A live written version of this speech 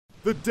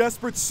The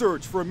desperate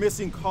search for a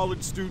missing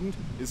college student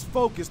is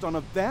focused on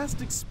a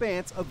vast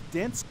expanse of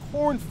dense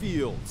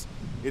cornfields.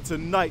 It's a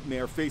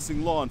nightmare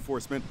facing law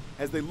enforcement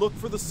as they look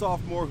for the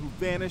sophomore who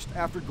vanished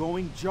after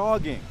going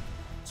jogging.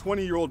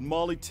 20-year-old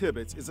Mollie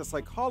Tibbetts is a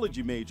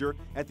psychology major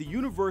at the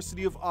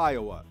University of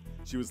Iowa.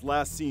 She was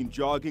last seen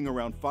jogging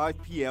around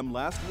 5 p.m.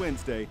 last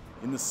Wednesday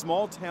in the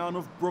small town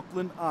of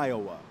Brooklyn,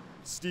 Iowa.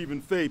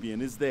 Stephen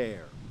Fabian is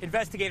there.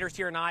 Investigators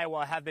here in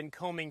Iowa have been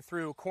combing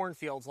through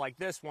cornfields like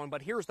this one,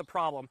 but here's the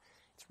problem.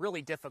 It's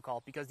really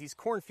difficult because these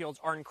cornfields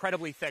are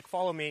incredibly thick.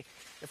 Follow me.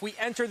 If we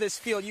enter this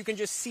field, you can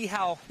just see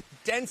how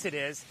dense it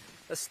is.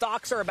 The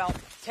stalks are about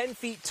 10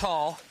 feet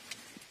tall.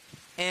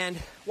 And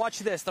watch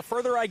this. The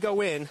further I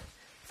go in,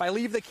 if I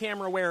leave the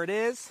camera where it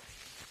is,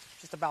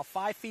 just about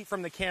 5 feet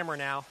from the camera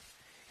now,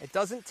 it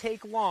doesn't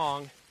take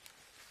long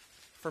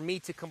for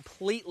me to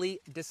completely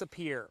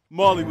disappear.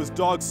 Mollie was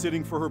dog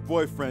sitting for her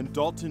boyfriend,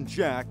 Dalton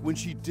Jack, when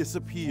she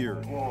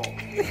disappeared.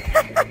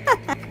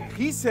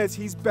 He says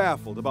he's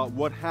baffled about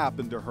what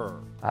happened to her.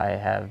 I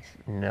have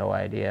no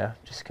idea.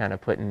 Just kind of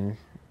putting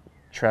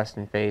trust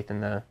and faith in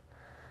the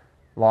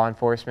law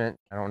enforcement.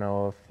 I don't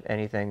know if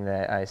anything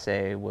that I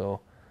say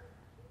will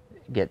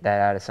get that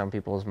out of some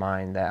people's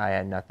mind that I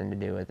had nothing to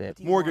do with it.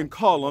 Morgan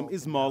Collum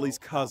is Mollie's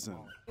cousin.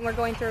 We're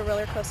going through a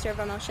roller coaster of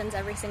emotions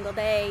every single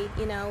day.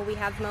 You know, we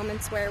have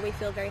moments where we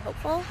feel very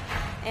hopeful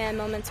and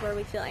moments where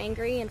we feel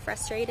angry and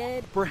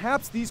frustrated.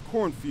 Perhaps these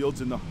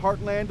cornfields in the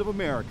heartland of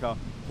America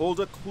hold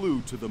a clue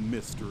to the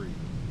mystery.